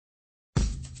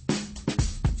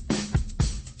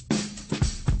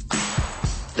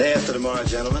Day after tomorrow,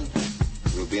 gentlemen,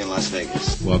 we'll be in Las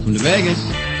Vegas. Welcome to Vegas.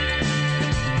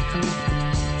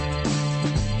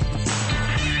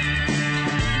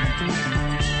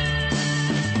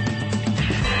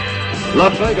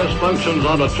 Las Vegas functions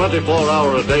on a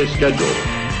 24-hour-a-day schedule.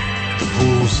 The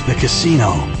pools, the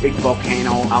casino. Big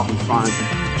volcano out in front.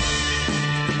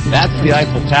 That's the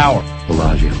Eiffel Tower.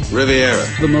 Bellagio. Riviera.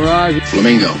 The Mirage.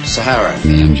 Flamingo. Sahara.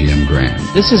 The MGM Grand.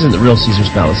 This isn't the real Caesar's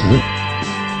Palace, is it?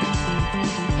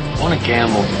 Want to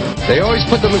gamble. They always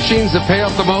put the machines that pay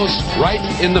off the most right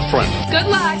in the front. Good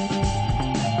luck.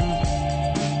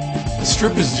 The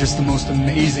Strip is just the most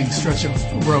amazing stretch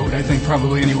of road, I think,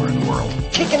 probably anywhere in the world.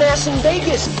 Kicking ass in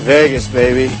Vegas. Vegas,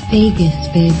 baby. Vegas,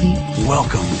 baby.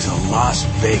 Welcome to Las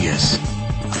Vegas.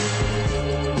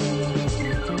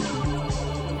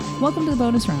 Welcome to the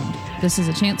bonus round. This is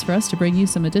a chance for us to bring you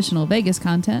some additional Vegas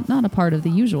content, not a part of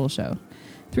the usual show.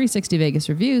 360 Vegas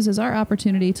Reviews is our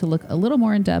opportunity to look a little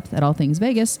more in depth at all things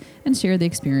Vegas and share the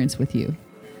experience with you.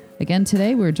 Again,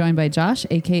 today we're joined by Josh,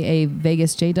 aka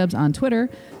Vegas J-Dubs on Twitter,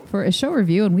 for a show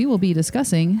review, and we will be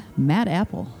discussing Mad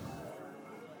Apple.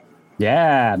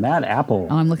 Yeah, Mad Apple.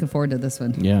 Oh, I'm looking forward to this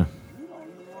one. Yeah.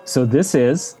 So this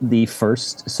is the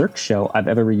first Cirque show I've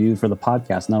ever reviewed for the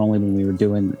podcast. Not only when we were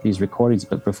doing these recordings,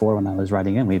 but before when I was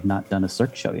writing in, we've not done a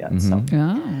Cirque show yet. So,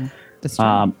 Oh, that's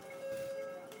true.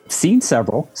 seen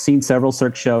several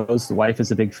Cirque shows. The wife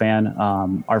is a big fan.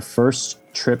 Our first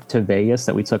trip to Vegas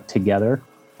that we took together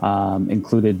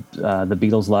included the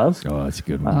Beatles' Love. Oh, that's a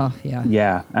good one. Oh, yeah.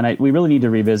 Yeah, and we really need to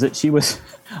revisit.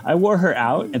 I wore her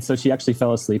out, and so she actually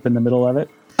fell asleep in the middle of it.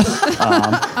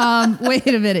 Wait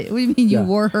a minute. What do you mean you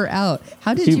wore her out?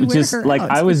 How did you wear just her like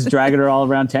out? I was dragging her all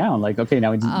around town. Like, okay,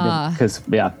 now we because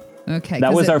Okay.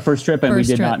 that was our first trip, and we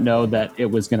did trip. not know that it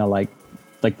was gonna like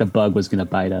the bug was gonna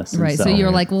bite us. And Right. So you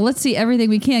were like, well, let's see everything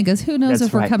we can, because who knows That's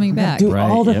if we're right. coming back. Do Right,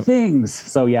 all the yep. things.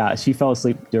 So yeah, she fell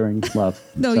asleep during Love.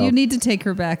 No, So, you need to take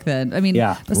her back then. I mean,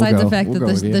 Yeah. besides We'll the go. fact We'll go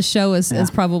that with you. the show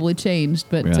has probably changed.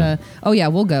 But, Yeah.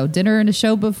 we'll go. Dinner and a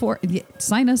show before. Yeah,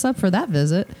 sign us up for that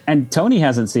visit. And Tony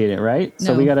hasn't seen it, right?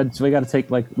 So No. we gotta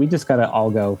take we just gotta all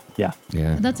go. Yeah.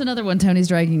 Yeah. That's another one Tony's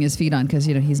dragging his feet on because,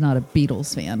 he's not a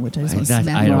Beatles fan, which I just want to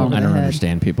smack I him don't over the head.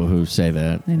 understand people who say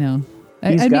that. I know.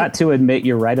 He's I mean, got to admit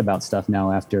you're right about stuff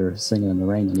now after Singing in the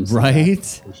Rain. And he said Right?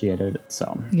 that. Appreciated it.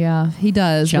 So yeah, he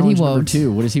does, Challenge but he number won't.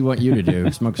 2. What does he want you to do?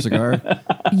 Smoke a cigar?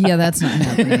 Yeah, that's not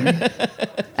happening.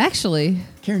 Actually,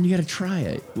 Karen, you got to try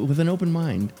it with an open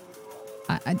mind.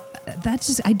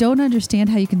 I don't understand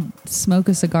how you can smoke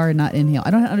a cigar and not inhale.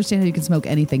 I don't understand how you can smoke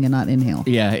anything and not inhale.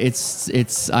 Yeah,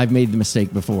 it's. I've made the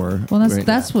mistake before. Well,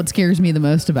 that's what scares me the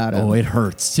most about it. Oh, it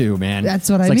hurts too, man. That's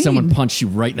what it's I like mean. someone punched you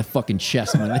right in the fucking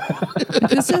chest.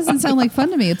 This doesn't sound like fun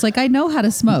to me. It's like I know how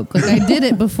to smoke. Like I did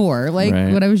it before, like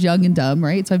Right. when I was young and dumb,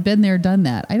 right? So I've been there, done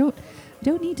that. I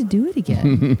don't need to do it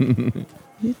again.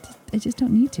 I just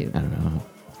don't need to. I don't know.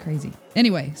 It's crazy.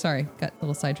 Anyway, sorry, got a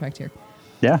little sidetracked here.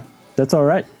 yeah, that's all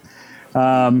right.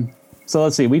 So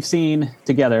let's see. We've seen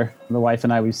together, the wife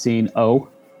and I. We've seen O.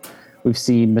 We've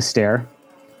seen Mystere.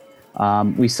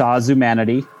 We saw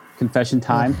Zumanity. Confession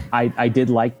time. I did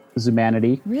like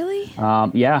Zumanity. Really?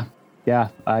 Yeah.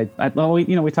 Well,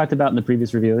 we talked about in the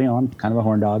previous review. I'm kind of a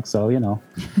horn dog, so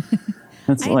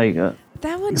it's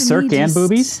That one to Cirque me and just-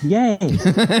 boobies. Yay!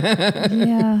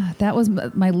 Yeah, that was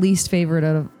my least favorite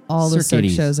out of all the Cirque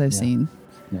Circuities. shows I've seen.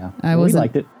 Yeah, I we wasn't,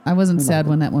 liked it. I wasn't sad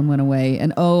when that one went away.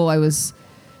 And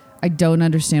I don't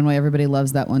understand why everybody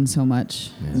loves that one so much.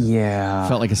 Yeah,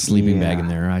 Felt like a sleeping bag in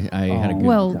there. I had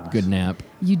a good nap.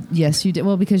 Yes, you did.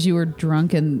 Well, because you were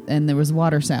drunk and there was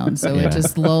water sound, so Yeah. it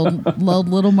just lulled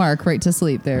little Mark right to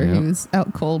sleep there. Yep. He was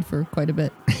out cold for quite a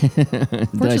bit. Did I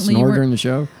Fortunately, you snore weren't- during the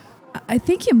show? I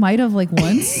think you might have like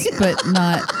once, but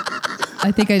not.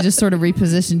 I think I just sort of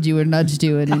repositioned you and nudged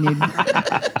you, and then you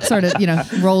sort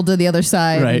of, rolled to the other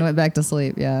side Right. and went back to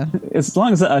sleep. Yeah. as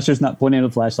long as the usher's not pointing a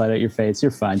flashlight at your face,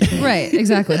 you're fine. Right.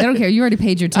 Exactly. They don't care. You already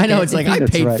paid your ticket. I know. It's like I That's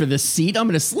paid right. for this seat. I'm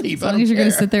going to sleep. As long as you're going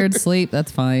to sit there and sleep,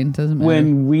 that's fine. Doesn't matter.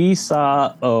 When we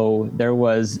saw O, there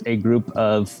was a group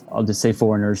of, I'll just say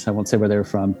foreigners. I won't say where they were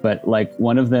from, but like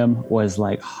one of them was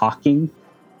like hawking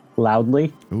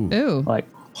loudly, Ooh. like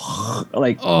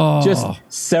just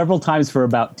several times for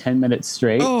about 10 minutes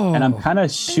straight. And I'm kind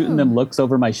of shooting them looks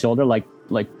over my shoulder like,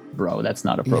 bro, that's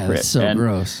not Yeah, appropriate. that's so and,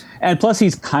 gross. And plus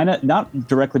he's kind of not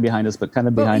directly behind us, but kind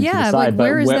of behind to yeah, the like, side.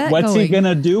 where But is that what's he going?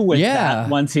 going to do with Yeah. that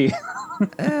once he...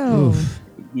 Oh.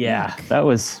 Yeah, that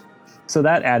was... So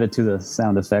that added to the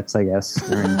sound effects, I guess.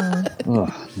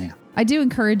 Oh, man. I do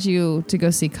encourage you to go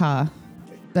see Ka.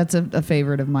 That's a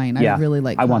favorite of mine. Yeah, I really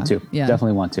like I Ka. want to. Yeah.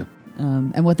 Definitely want to.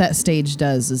 And what that stage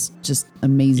does is just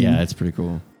amazing. Yeah, it's pretty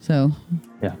cool. So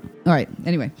Yeah. All right.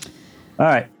 Anyway. All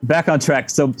right, back on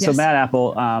track. So Yes. Mad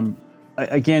Apple,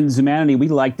 again, Zumanity, we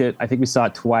liked it. I think we saw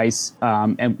it twice,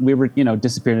 and we were,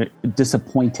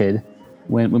 disappointed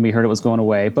when we heard it was going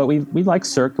away. But we like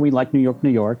Cirque, we like New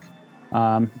York.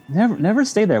 Never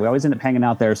stay there. We always end up hanging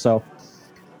out there. So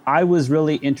I was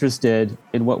really interested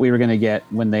in what we were going to get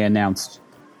when they announced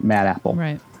Mad Apple.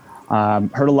 Right.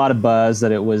 Heard a lot of buzz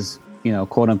that it was,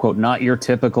 quote unquote, not your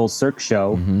typical Cirque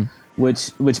show. Mm-hmm.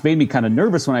 Which made me kind of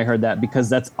nervous when I heard that, because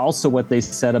that's also what they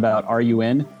said about Are You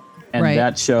In? And Right.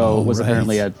 that show was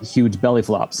apparently a huge belly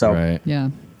flop. So Right. Yeah.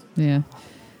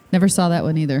 Never saw that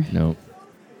one either. Nope.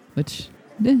 Which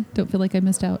don't feel like I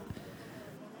missed out.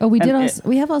 Oh, we did.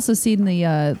 We have also seen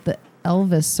the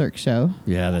Elvis Cirque show.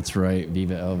 Yeah, that's right.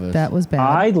 Viva Elvis. That was bad.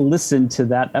 I listened to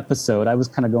that episode. I was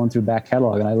kind of going through back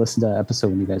catalog, and I listened to that episode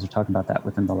when you guys were talking about that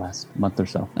within the last month or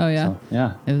so. Oh, yeah? So,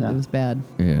 yeah. It was bad.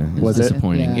 Yeah, it Was it?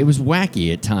 disappointing. Yeah. It was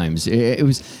wacky at times.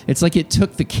 It's like it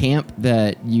took the camp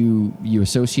that you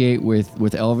associate with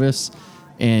Elvis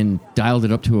and dialed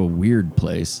it up to a weird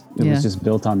place. It Yeah. was just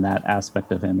built on that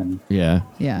aspect of him. And Yeah.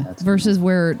 Yeah. That's Versus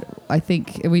where I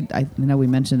think I know we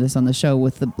mentioned this on the show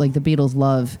with the Beatles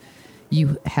love.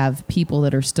 You have people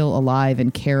that are still alive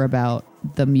and care about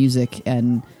the music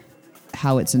and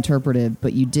how it's interpreted,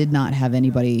 but you did not have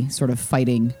anybody sort of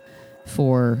fighting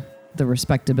for the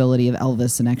respectability of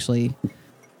Elvis and actually,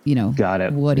 Got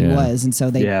it. what he Yeah. was. And so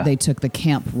they Yeah. took the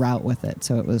camp route with it.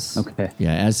 So it was, okay.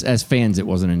 Yeah, as fans, it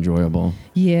wasn't enjoyable.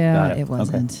 yeah, Got it. it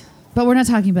wasn't. But we're not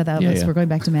talking about Elvis. Yeah. We're going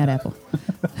back to Mad Apple.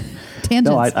 Tangents.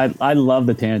 No, I love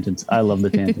the tangents. I love the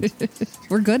tangents.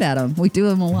 We're good at them. We do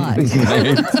them a lot.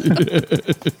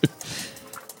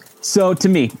 So to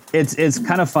me, it's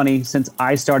kind of funny, since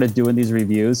I started doing these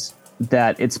reviews,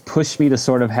 that it's pushed me to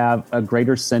sort of have a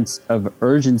greater sense of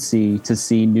urgency to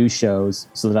see new shows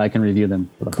so that I can review them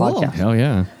for the Cool. podcast. Hell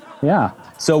yeah. Yeah.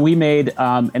 So we made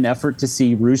an effort to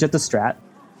see Rouge at the Strat.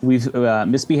 We've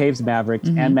Misbehaves Maverick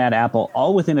and Mad Apple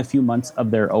all within a few months of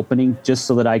their opening, just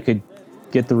so that I could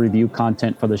get the review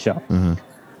content for the show.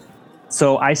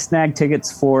 So I snagged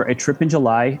tickets for a trip in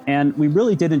July, and we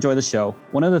really did enjoy the show.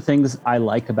 One of the things I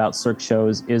like about Cirque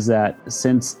shows is that,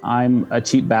 since I'm a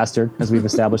cheap bastard, as we've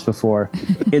established before,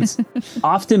 it's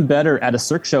often better at a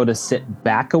Cirque show to sit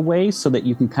back away so that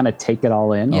you can kind of take it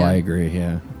all in. Oh, I agree.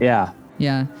 Yeah. Yeah.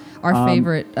 Yeah, our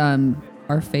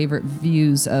favorite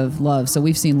views of Love. So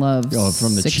we've seen Love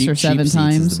From the 6 cheap or 7 seats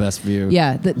times. is the best view.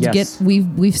 Yeah, Yes.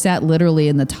 we've sat literally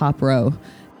in the top row,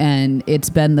 and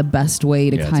it's been the best way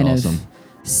to Yeah, it's kind awesome. of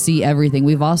see everything.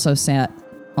 We've also sat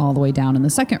all the way down in the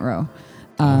second row.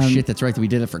 Oh shit, that's right. We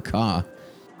did it for Ka.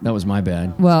 That was my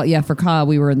bad. Well, yeah, for Ka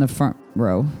we were in the front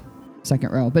row,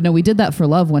 second row. But no, we did that for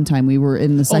Love one time. We were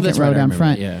in the second that's row right, I down remember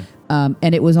front. that, yeah.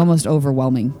 And it was almost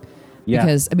overwhelming. Yeah.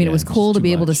 Because it was just cool to too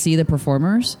be able to much. see the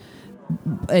performers,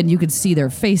 and you could see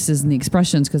their faces and the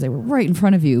expressions because they were right in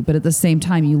front of you. But at the same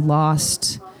time, you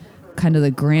lost kind of the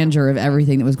grandeur of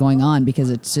everything that was going on because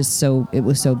it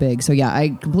was so big. So yeah, I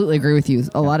completely agree with you.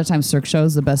 A lot of times Cirque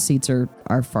shows, the best seats are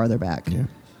farther back. Yeah.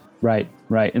 Right.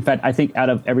 In fact, I think out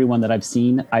of everyone that I've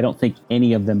seen, I don't think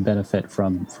any of them benefit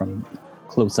from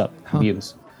close-up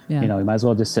views. Yeah. You might as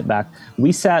well just sit back.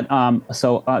 We sat kind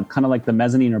of like the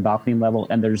mezzanine or balcony level,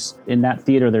 and in that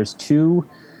theater there's 2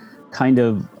 kind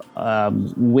of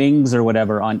wings or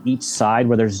whatever on each side,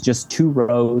 where there's just 2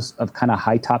 rows of kind of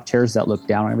high top chairs that look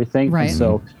down on everything. Right. And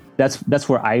so that's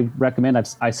where I recommend.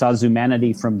 I saw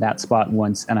Zumanity from that spot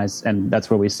once, and that's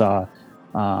where we saw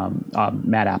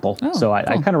Mad Apple. Oh, so I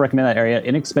cool. kind of recommend that area.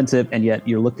 Inexpensive, and yet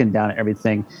you're looking down at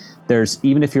everything.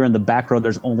 Even if you're in the back row,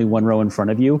 there's only 1 row in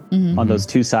front of you on those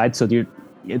 2 sides. So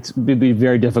it would be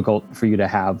very difficult for you to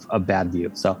have a bad view.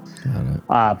 So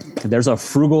there's a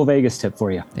frugal Vegas tip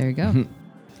for you. There you go.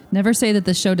 Never say that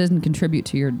the show doesn't contribute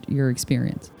to your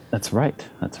experience. That's right.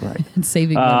 And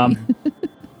saving money.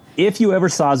 If you ever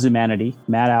saw Zumanity,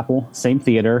 Mad Apple, same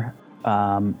theater,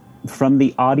 from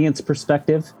the audience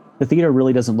perspective, the theater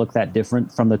really doesn't look that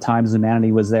different from the time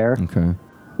Zumanity was there. Okay.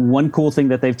 One cool thing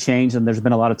that they've changed, and there's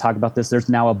been a lot of talk about this, there's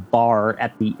now a bar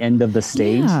at the end of the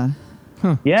stage. Yeah.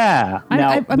 Yeah.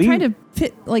 Now, I'm trying to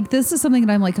fit, this is something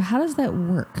that I'm like, how does that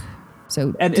work?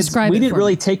 So describe it. We didn't for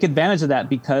really me. take advantage of that,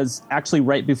 because actually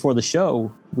right before the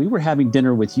show, we were having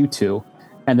dinner with you 2.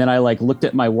 And then I looked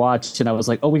at my watch and I was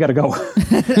like, oh, we got to go. Oh,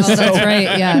 that's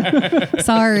right. Yeah.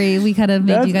 Sorry. We kind of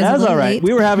made you guys a That's little all right. late.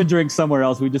 We were having drinks somewhere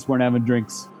else. We just weren't having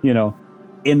drinks,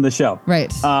 in the show.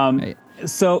 Right. Right.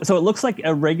 So it looks like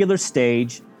a regular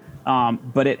stage,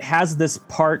 but it has this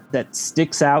part that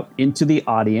sticks out into the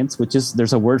audience,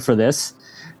 there's a word for this,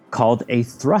 called a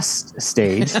thrust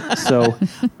stage. So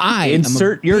I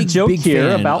insert am a your big, joke big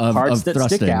here fan about of parts that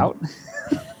thrusting. stick out.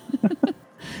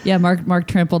 Yeah, Mark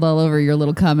trampled all over your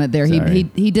little comment there. Sorry.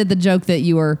 He did the joke that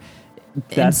you were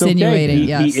That's insinuating. okay.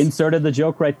 Yes. He inserted the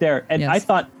joke right there. And Yes. I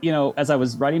thought, as I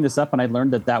was writing this up and I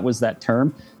learned that was that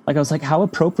term, like I was like, how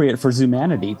appropriate for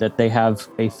Zumanity that they have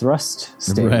a thrust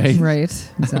stage. Right. Right,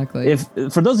 exactly. If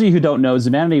for those of you who don't know,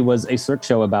 Zumanity was a Cirque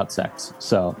show about sex.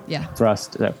 So Yeah.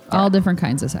 thrust. all different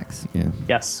kinds of sex. Yeah.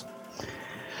 Yes.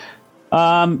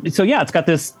 So yeah, it's got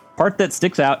this part that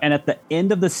sticks out, and at the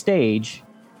end of the stage,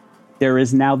 there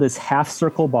is now this half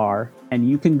circle bar, and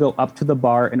you can go up to the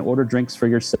bar and order drinks for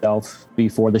yourself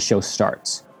before the show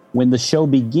starts. When the show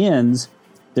begins,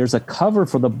 there's a cover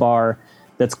for the bar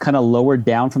that's kind of lowered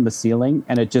down from the ceiling,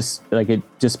 and it just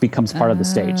becomes part of the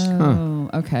stage. Oh,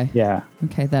 okay. Yeah.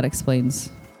 Okay, that explains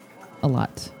a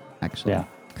lot, actually. Yeah.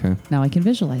 Okay. Now I can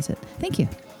visualize it. Thank you.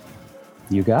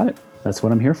 You got it. That's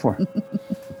what I'm here for.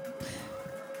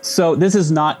 So this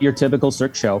is not your typical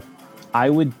Cirque show.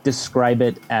 I would describe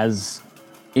it as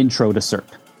intro to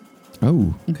Cirque.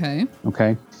 Oh. Okay.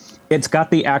 Okay. It's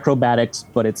got the acrobatics,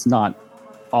 but it's not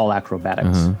all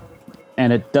acrobatics.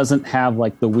 And it doesn't have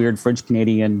like the weird French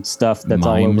Canadian stuff that's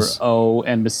Mimes. all over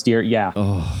and Mystere. Yeah.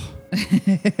 Oh.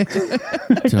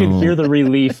 I can hear the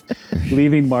relief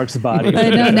leaving Mark's body. I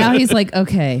know. Now he's like,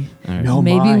 okay, No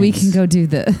maybe we mimes. can go do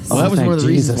this. Well, that was thank one of the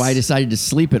reasons Jesus. why I decided to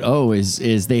sleep at O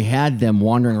is they had them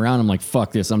wandering around. I'm like,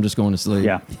 fuck this. I'm just going to sleep.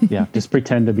 Yeah. Yeah. Just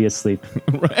pretend to be asleep.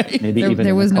 Right. Maybe There, even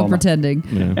there in a was no coma. pretending,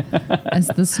 Yeah. as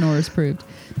the snores proved.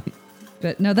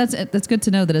 But no, that's good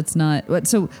to know that it's not.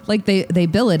 So like they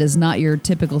bill it as not your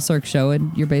typical Cirque show,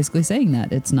 and you're basically saying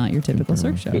that it's not your typical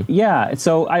Cirque show. Yeah.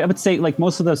 So I would say like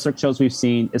most of the Cirque shows we've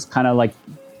seen is kind of like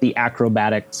the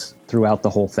acrobatics throughout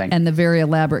the whole thing. And the very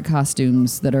elaborate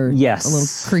costumes that are Yes. a little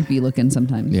creepy looking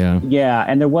sometimes. Yeah. Yeah,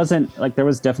 and there was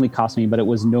definitely costuming, but it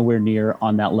was nowhere near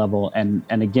on that level. And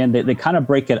again, they kind of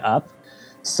break it up.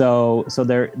 So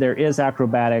there is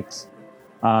acrobatics,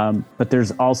 but there's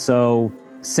also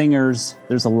singers.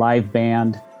 There's a live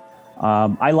band.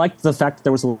 I liked the fact that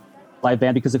there was a live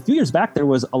band because a few years back there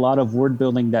was a lot of word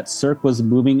building that Cirque was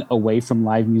moving away from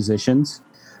live musicians.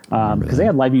 Because they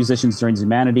had live musicians during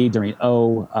Zumanity, during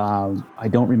O. I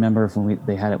don't remember if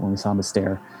they had it when we saw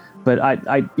Mystere. But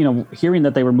I hearing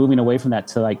that they were moving away from that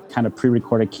to like kind of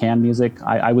pre-recorded canned music,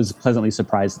 I was pleasantly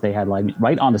surprised that they had live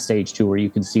right on the stage too, where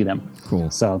you can see them. Cool.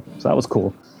 So that was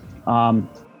cool.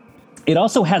 It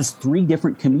also has 3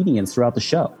 different comedians throughout the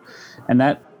show, and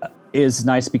that is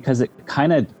nice because it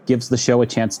kind of gives the show a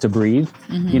chance to breathe.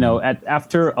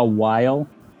 After a while,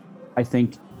 I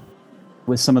think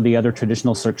with some of the other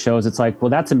traditional Cirque shows, it's like, well,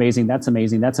 that's amazing, that's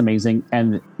amazing, that's amazing,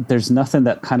 and there's nothing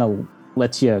that kind of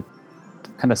lets you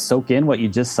kind of soak in what you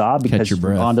just saw because your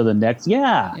breath. you're on to the next.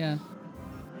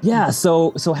 Yeah.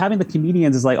 So having the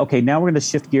comedians is like, okay, now we're going to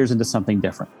shift gears into something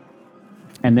different,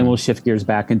 and then we'll shift gears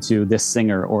back into this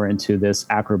singer or into this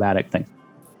acrobatic thing.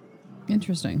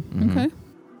 Interesting. Mm-hmm. Okay.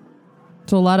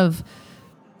 So a lot of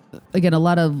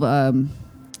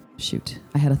shoot,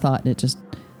 I had a thought and it just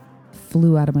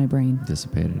flew out of my brain.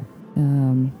 Dissipated.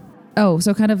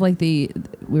 So kind of like we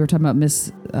were talking about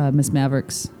Miss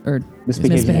Mavericks or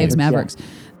Misbehaves Misbehaves Mavericks,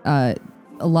 Mavericks.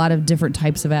 A lot of different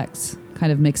types of acts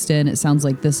kind of mixed in. It sounds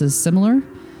like this is similar.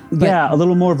 But, Yeah, a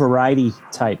little more variety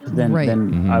type than Right.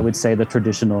 I would say the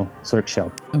traditional Cirque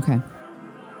show. Okay.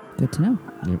 Good to know.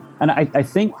 And I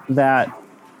think that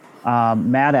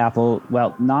Mad Apple,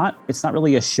 it's not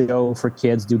really a show for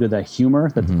kids due to the humor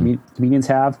that the comedians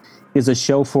have, is a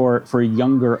show for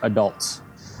younger adults.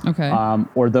 Okay.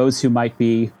 Or those who might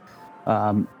be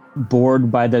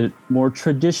bored by the more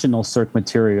traditional Cirque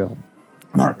material.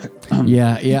 Mark.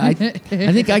 Yeah. I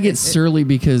think I get surly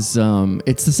because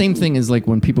it's the same thing as like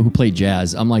when people who play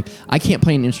jazz. I'm like, I can't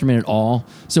play an instrument at all.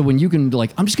 So when you can be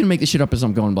like, I'm just gonna make this shit up as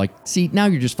I'm going. Like, see, now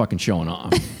you're just fucking showing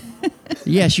off.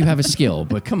 Yes, you have a skill,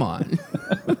 but come on.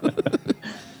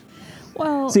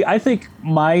 Well, See, I think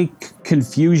my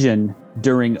confusion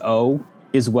during O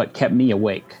is what kept me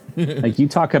awake. Like you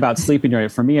talk about sleeping during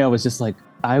it. For me, I was just like,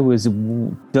 I was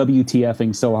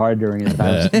WTFing so hard during it.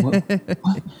 I was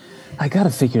what? I got to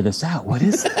figure this out. What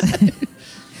is this?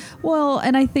 well,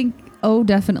 and I think O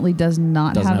definitely does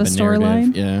not Doesn't have a narrative.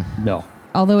 storyline. Yeah. No.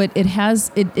 Although it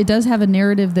does have a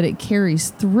narrative that it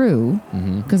carries through,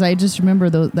 because I just remember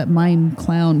that mime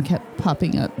clown kept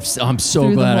popping up. I'm so Through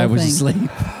the glad I whole was thing.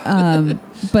 asleep.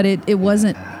 But it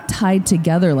wasn't tied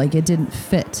together, like it didn't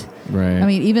fit. Right. I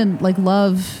mean, even like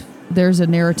Love, there's a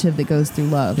narrative that goes through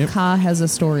Love. Yep. Ka has a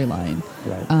storyline.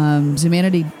 Right.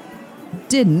 Zumanity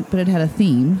didn't, but it had a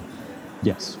theme.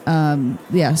 Yes.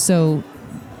 Yeah,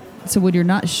 so when you're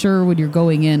not sure when you're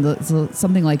going in, so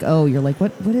something like, oh, you're like,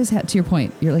 what is to your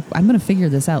point? You're like, I'm going to figure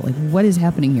this out. Like, what is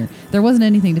happening here? There wasn't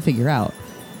anything to figure out.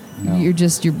 you're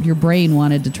just your brain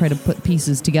wanted to try to put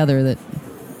pieces together that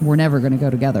were never going to go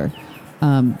together.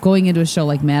 Going into a show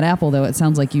like Mad Apple, though, it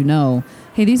sounds like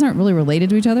hey, these aren't really related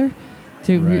to each other.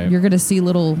 So you're going to see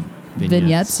little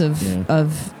vignettes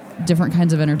of different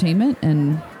kinds of entertainment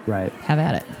and have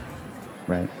at it.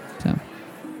 Right.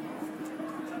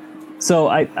 So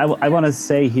I want to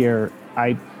say here,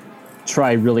 I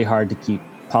try really hard to keep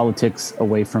politics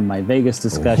away from my Vegas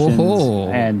discussions,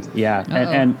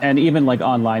 and even like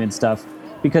online and stuff,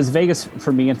 because Vegas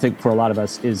for me and for a lot of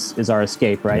us is our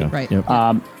escape, right? Yeah. Right.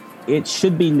 Yep. It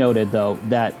should be noted though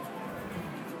that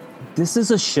this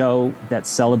is a show that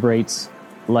celebrates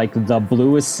like the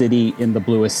bluest city in the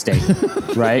bluest state,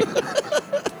 right?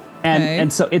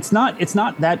 And so it's not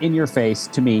that in your face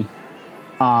to me.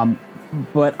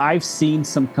 But I've seen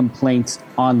some complaints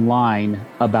online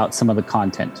about some of the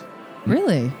content.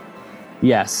 Really?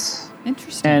 Yes.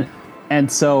 Interesting. And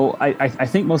so I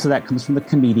think most of that comes from the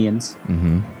comedians.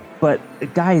 Mm-hmm. But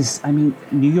guys, I mean,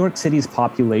 New York City's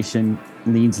population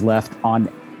leans left on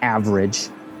average.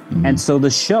 Mm-hmm. And so the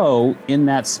show, in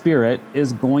that spirit,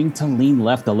 is going to lean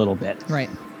left a little bit. Right.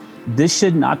 This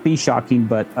should not be shocking,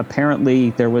 but apparently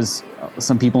there was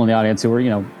some people in the audience who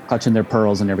were, clutching their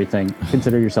pearls and everything.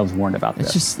 Consider yourselves warned about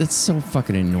this. It's so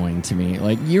fucking annoying to me.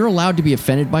 Like, you're allowed to be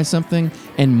offended by something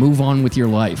and move on with your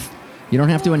life. You don't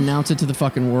have to announce it to the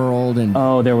fucking world. And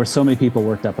there were so many people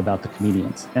worked up about the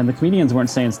comedians. And the comedians weren't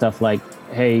saying stuff like,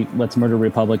 hey, let's murder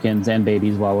Republicans and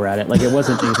babies while we're at it. Like, it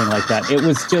wasn't anything like that. It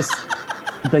was just,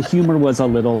 the humor was a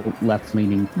little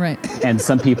left-leaning. Right. And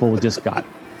some people just got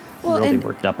really and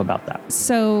worked up about that.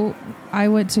 So I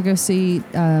went to go see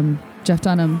Jeff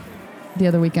Dunham the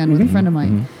other weekend with a friend of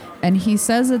mine. And he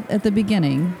says at the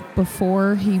beginning,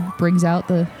 before he brings out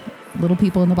the little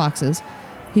people in the boxes,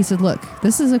 he said, look,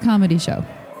 this is a comedy show.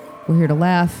 We're here to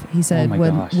laugh. He said,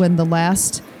 when the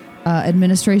last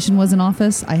administration was in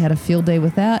office, I had a field day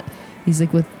with that. He's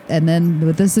like, and then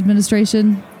with this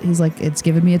administration, he's like, it's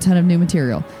given me a ton of new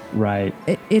material. Right.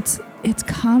 It's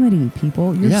comedy,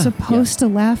 people. You're supposed to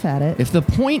laugh at it. If the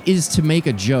point is to make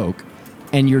a joke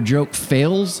and your joke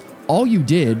fails, all you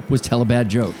did was tell a bad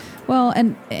joke. Well,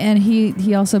 and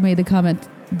he also made the comment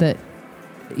that,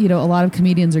 a lot of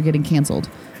comedians are getting canceled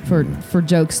for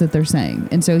jokes that they're saying.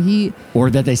 And so or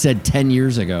that they said 10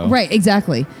 years ago. Right,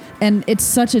 exactly. And it's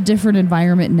such a different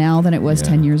environment now than it was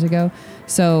 10 years ago.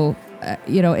 So,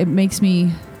 it makes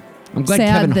me I'm glad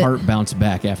Kevin Hart bounced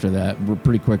back after that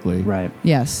pretty quickly. Right.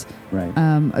 Yes. Right.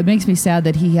 It makes me sad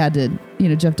that he had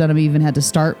to, Jeff Dunham even had to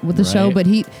start with the show. But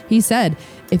he said,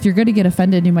 if you're going to get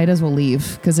offended, you might as well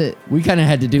leave we kind of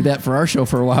had to do that for our show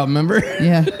for a while. Remember?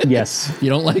 Yeah. Yes. You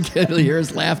don't like it? Hear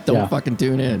us laugh? Don't fucking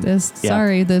tune in.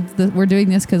 Sorry, we're doing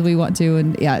this because we want to,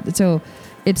 and so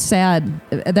it's sad.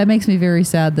 That makes me very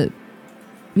sad that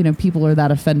people are that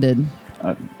offended.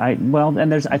 I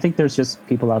think there's just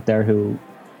people out there who,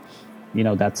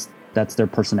 that's their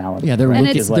personality. Yeah, they're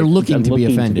looking to be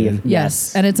offended.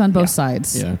 Yes, and it's on both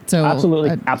sides. Yeah. So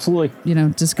absolutely.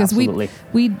 Just because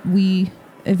we,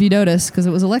 if you notice, because it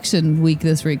was election week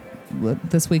this week,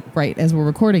 right as we're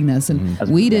recording this, and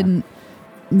we didn't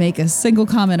make a single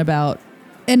comment about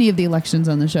any of the elections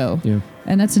on the show,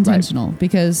 and that's intentional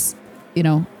because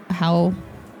how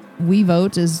we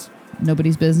vote is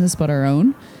nobody's business but our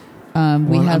own.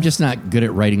 I'm just not good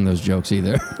at writing those jokes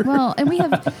either. Well, and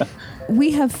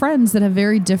we have friends that have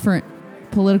very different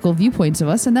political viewpoints of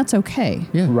us, and that's okay.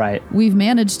 Yeah. Right. We've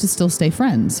managed to still stay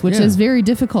friends, which is very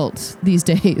difficult these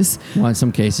days. Well, in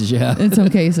some cases, yeah. In some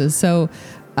cases. So,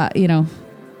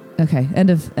 okay. End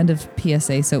of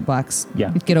PSA soapbox.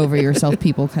 Yeah. Get over yourself,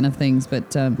 people kind of things.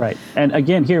 But right. And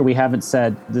again, here we haven't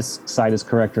said this side is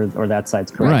correct or that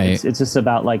side's correct. Right. It's just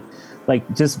about like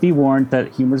just be warned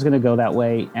that humor's going to go that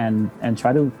way and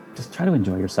try to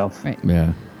enjoy yourself. Right.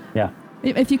 Yeah. Yeah.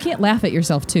 If you can't laugh at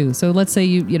yourself too. So let's say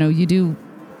you do,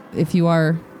 if you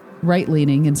are right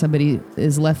leaning and somebody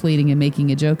is left leaning and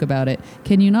making a joke about it,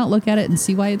 can you not look at it and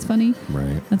see why it's funny?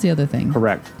 Right. That's the other thing.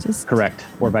 Correct. Correct.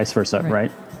 Or vice versa.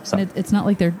 Right. So and it's not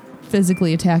like they're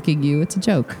physically attacking you. It's a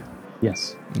joke.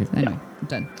 yes. Anyway, I'm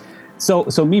done. So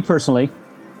me personally,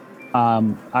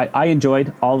 I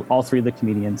enjoyed all three of the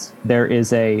comedians.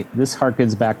 This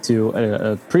harkens back to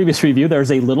a previous review.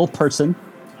 There's a little person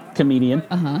comedian.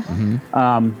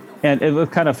 And it was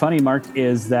kind of funny, Mark,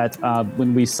 is that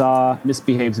when we saw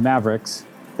Misbehaves Mavericks,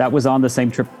 that was on the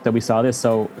same trip that we saw this.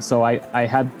 So I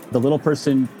had the little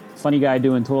person funny guy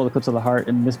doing Total Eclipse of the Heart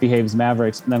and Misbehaves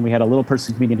Mavericks, and then we had a little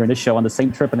person comedian during this show on the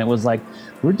same trip, and it was like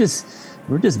we're just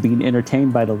being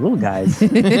entertained by the little guys on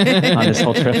this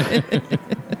whole trip.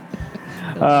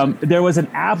 There was an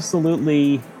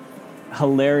absolutely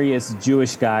hilarious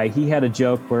Jewish guy. He had a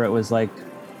joke where it was like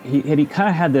he kind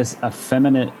of had this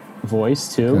effeminate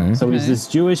voice too. Okay. So he's this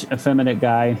Jewish effeminate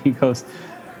guy, and he goes,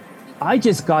 "I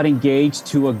just got engaged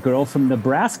to a girl from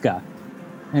Nebraska,"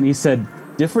 and he said,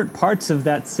 "Different parts of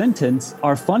that sentence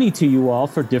are funny to you all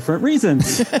for different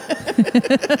reasons."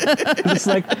 It's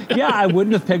like, yeah, I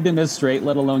wouldn't have pegged him as straight,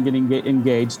 let alone getting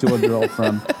engaged to a girl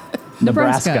from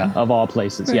Nebraska of all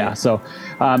places. Right. Yeah.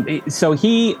 So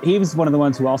he was one of the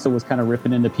ones who also was kind of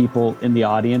ripping into people in the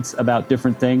audience about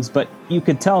different things. But you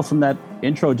could tell from that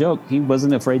intro joke, he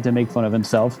wasn't afraid to make fun of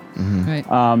himself. Right.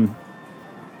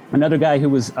 Another guy who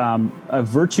was a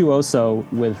virtuoso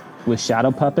with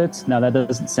shadow puppets. Now that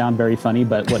doesn't sound very funny,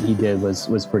 but what he did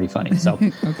was pretty funny. So,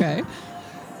 Okay.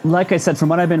 like I said, from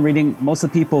what I've been reading, most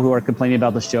of the people who are complaining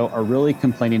about the show are really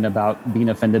complaining about being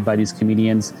offended by these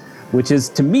comedians, which is,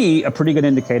 to me, a pretty good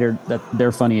indicator that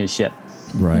they're funny as shit.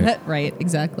 Right. Right,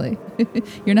 exactly.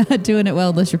 You're not doing it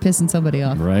well unless you're pissing somebody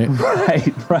off. Right.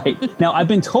 Right. Now, I've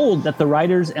been told that the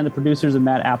writers and the producers of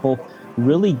Mad Apple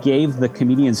really gave the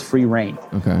comedians free reign.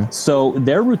 Okay. So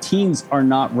their routines are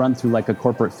not run through like a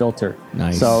corporate filter.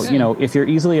 Nice. So, if you're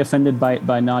easily offended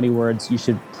by naughty words, you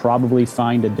should probably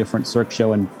find a different Cirque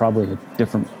show and probably a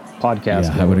different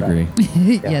podcast. Yeah, I would agree.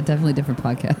 Yeah, definitely different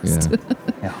podcast.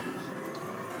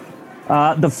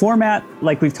 Yeah. The format,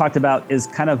 like we've talked about, is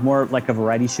kind of more like a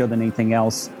variety show than anything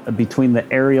else. Between the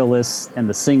aerialists and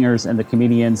the singers and the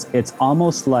comedians, it's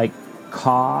almost like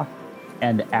Ka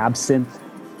and Absinthe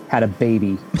had a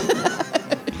baby.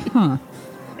 Huh.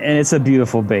 And it's a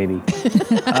beautiful baby.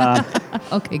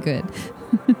 Okay, good.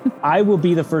 I will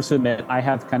be the first to admit I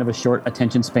have kind of a short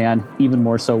attention span, even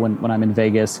more so when I'm in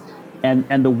Vegas.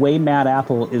 And the way Mad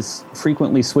Apple is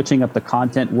frequently switching up the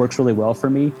content works really well for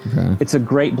me. Okay. It's a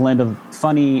great blend of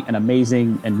funny and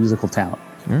amazing and musical talent.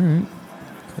 All right.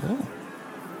 Cool.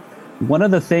 One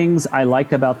of the things I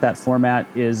like about that format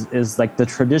is like the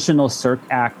traditional Cirque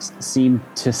acts seem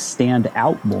to stand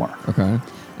out more. Okay.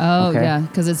 Oh, Okay. yeah,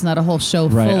 because it's not a whole show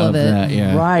full Right, of of it. that,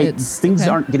 yeah. Right. It's- Things okay.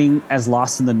 aren't getting as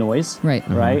lost in the noise. Right.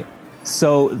 Right.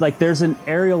 So like there's an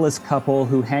aerialist couple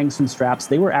who hangs from straps.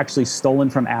 They were actually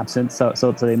stolen from Absinthe. So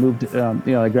they moved,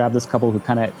 they grabbed this couple who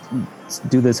kind of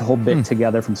do this whole bit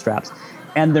together from straps.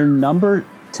 And their number,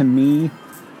 to me,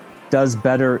 does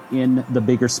better in the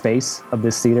bigger space of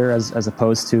this theater as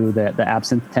opposed to the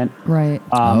Absinthe tent. Right.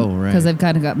 Right. Because they've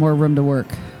kind of got more room to work.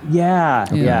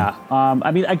 Yeah. Yeah.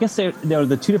 I mean, I guess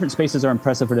the two different spaces are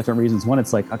impressive for different reasons. One,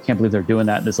 it's like, I can't believe they're doing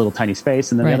that in this little tiny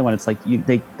space. And then the Right. other one, it's like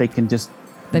they can just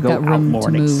They've go got out room more to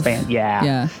and move. expand.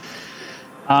 Yeah.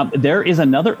 Yeah. There is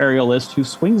another aerialist who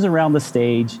swings around the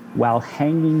stage while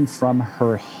hanging from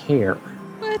her hair.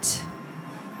 What?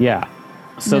 Yeah.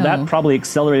 So No. that probably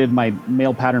accelerated my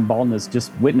male pattern baldness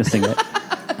just witnessing it.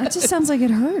 That just sounds like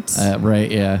it hurts.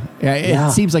 Right. Yeah. It Yeah.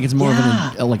 seems like it's more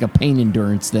of like a pain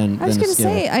endurance than I was a going to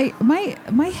skill. say,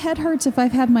 my head hurts if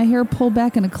I've had my hair pulled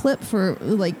back in a clip for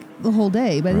like the whole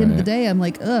day. By the end of the Right. day, I'm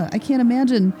like, I can't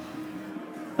imagine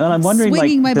And I'm wondering,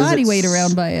 swinging like, my does body it weight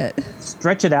around by it.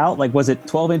 stretch it out? Like, was it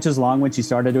 12 inches long when she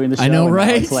started doing the show? I know, and now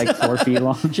right? It's like 4 feet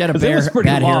long. She had a 'Cause it was pretty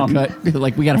bad long. haircut.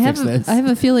 Like, we got to I fix have, this. I have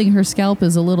a feeling her scalp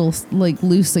is a little like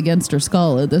loose against her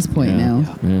skull at this point now.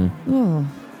 Yeah. Oh,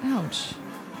 ouch.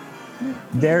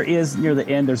 There is, near the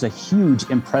end, there's a huge,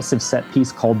 impressive set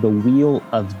piece called the Wheel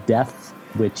of Death,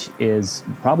 which is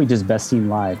probably just best seen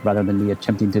live rather than me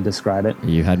attempting to describe it.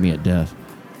 You had me at death.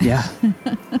 Yeah.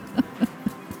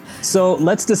 So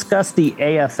let's discuss the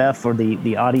AFF, or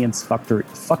the audience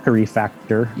fuckery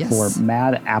factor, Yes. for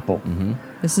Mad Apple.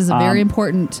 This is a very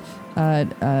important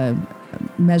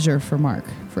measure for Mark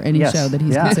for any Yes. show that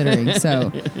he's Yeah. considering.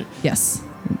 So, yes,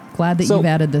 glad that So- you've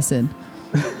added this in.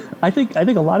 I think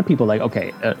a lot of people are like,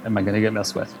 okay, am I going to get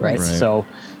messed with? Right. Right. So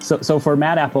for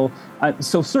Mad Apple,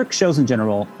 so Cirque shows in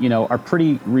general, are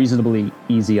pretty reasonably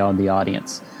easy on the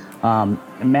audience.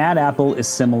 Mad Apple is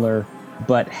similar,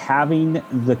 but having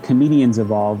the comedians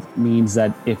involved means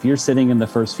that if you're sitting in the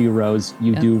first few rows,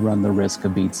 you do run the risk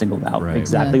of being singled out. Right.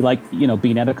 Exactly Yeah. like,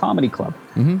 being at a comedy club.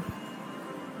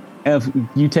 If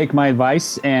you take my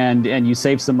advice and you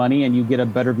save some money and you get a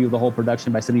better view of the whole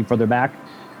production by sitting further back,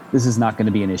 this is not going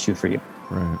to be an issue for you.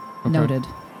 Right. Noted.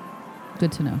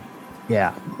 Good to know.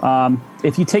 Yeah.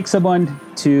 If you take someone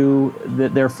to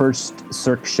their first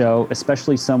Cirque show,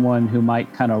 especially someone who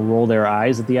might kind of roll their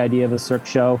eyes at the idea of a Cirque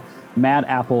show, Mad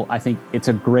Apple, I think it's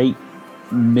a great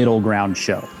middle ground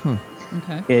show.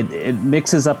 Okay. It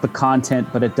mixes up the content,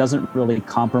 but it doesn't really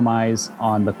compromise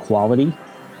on the quality.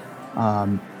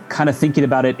 Kind of thinking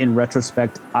about it in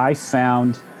retrospect, I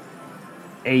found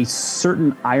a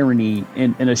certain irony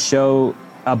in a show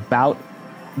about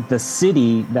the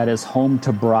city that is home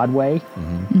to Broadway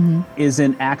is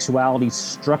in actuality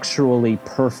structurally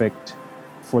perfect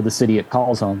for the city it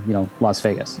calls home, Las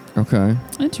Vegas. Okay.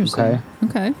 Interesting.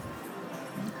 Okay.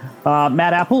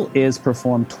 Mad Apple is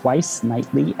performed twice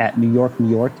nightly at New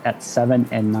York at 7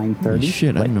 and 9:30. Holy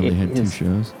shit, I but didn't know they it had 2 is-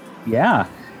 shows. Yeah,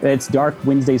 it's dark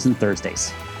Wednesdays and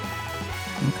Thursdays.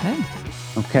 Okay.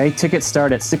 Okay, tickets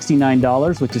start at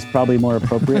 $69, which is probably more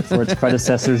appropriate for its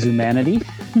predecessor, Zumanity.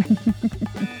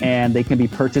 And they can be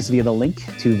purchased via the link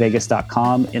to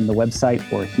vegas.com in the website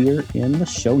or here in the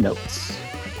show notes.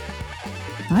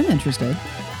 I'm interested.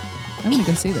 I'm going to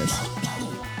go see this.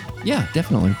 Yeah,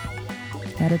 definitely.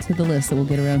 Add it to the list that we'll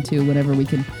get around to whenever we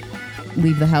can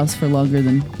leave the house for longer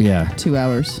than Yeah. 2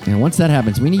 hours. And once that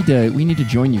happens, we need to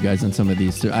join you guys on some of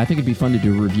these. So I think it'd be fun to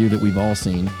do a review that we've all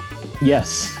seen.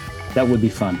 Yes, that would be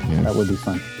fun. Yeah. That would be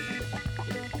fun.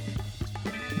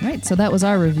 All right, so that was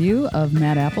our review of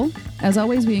Mad Apple. As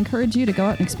always, we encourage you to go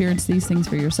out and experience these things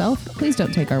for yourself. Please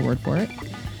don't take our word for it.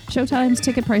 Showtimes,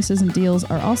 ticket prices, and deals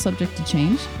are all subject to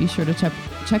change. Be sure to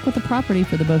check with the property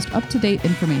for the most up-to-date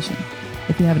information.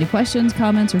 If you have any questions,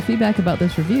 comments, or feedback about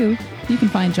this review, you can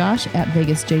find Josh at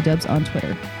VegasJDubs on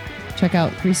Twitter. Check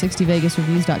out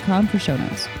 360vegasreviews.com for show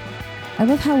notes. I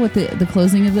love how with the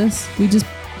closing of this, we just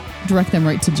direct them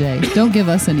right to Jay. Don't give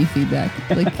us any feedback.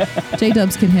 Like,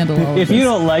 J-Dubs can handle all of this. If you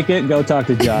don't like it, go talk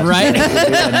to Josh. Right?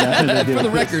 For For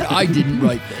the record, I didn't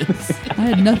write this. I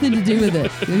had nothing to do with it.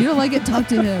 If you don't like it, talk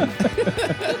to him.